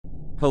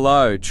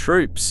Hello,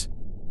 troops.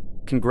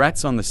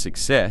 Congrats on the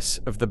success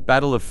of the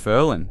Battle of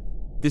Furlan.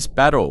 This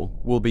battle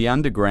will be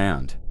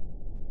underground.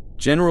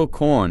 General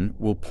Korn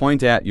will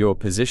point out your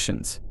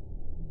positions.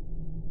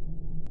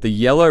 The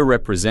yellow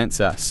represents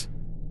us.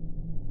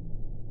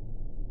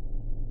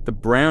 The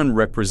brown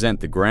represent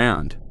the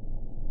ground.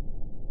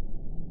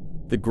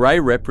 The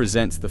grey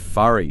represents the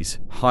furries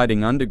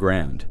hiding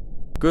underground.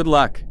 Good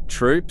luck,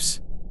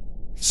 troops.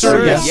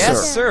 Sir,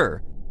 Yes,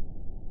 sir.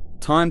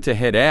 Time to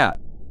head out.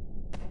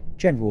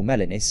 General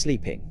Melon is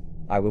sleeping.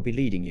 I will be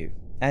leading you,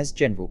 as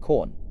General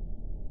Korn.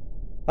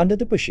 Under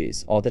the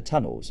bushes are the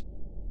tunnels.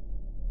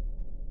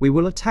 We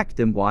will attack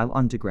them while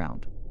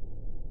underground.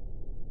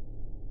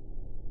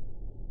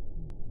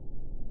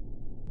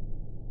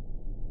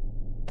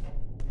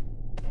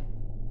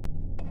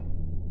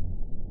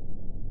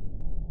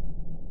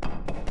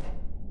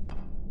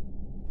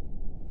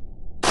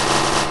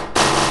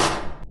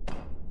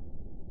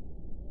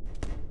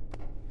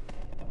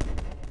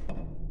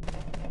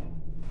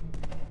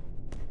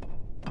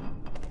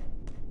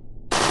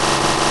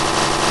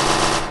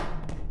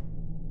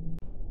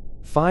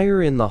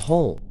 Fire in the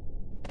hole.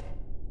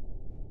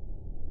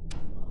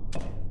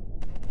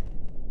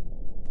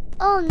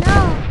 Oh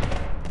no!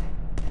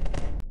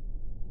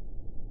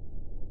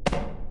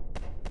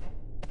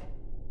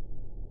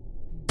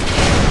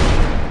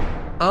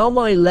 Ow,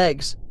 my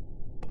legs.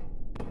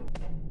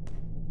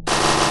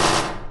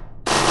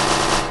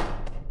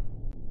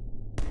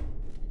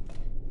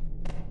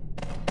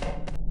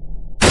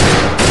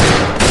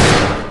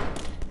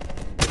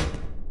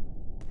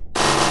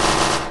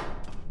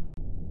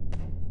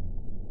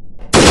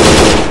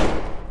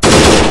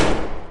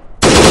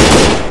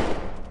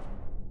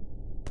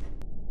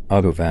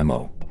 Out of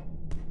ammo.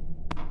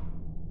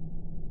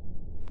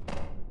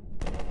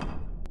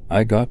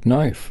 I got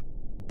knife.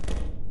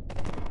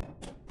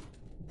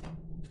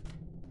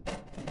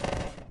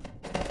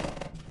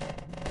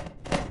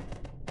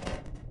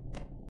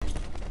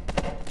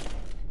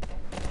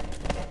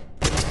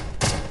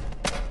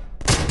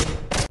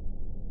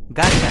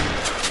 Gotcha.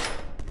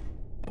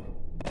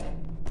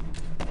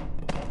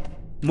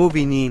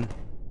 Moving in.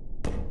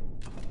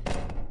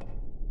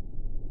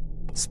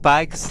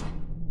 Spikes.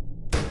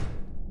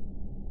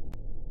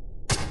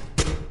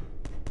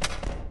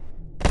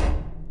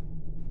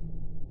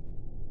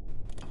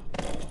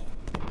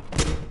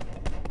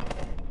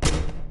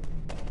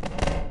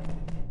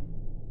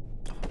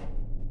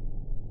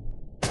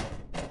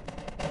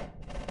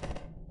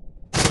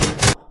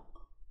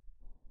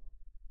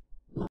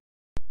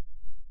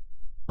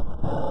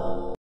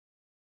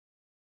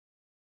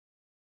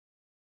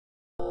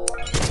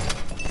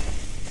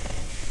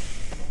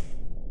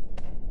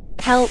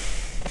 Help!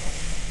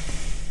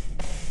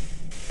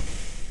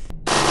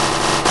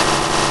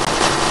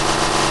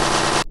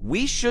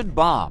 We should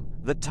bomb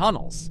the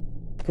tunnels.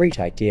 Great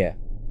idea.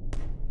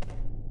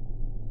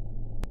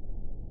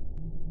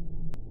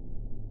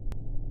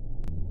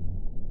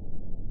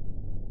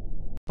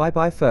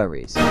 Bye-bye,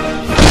 furries.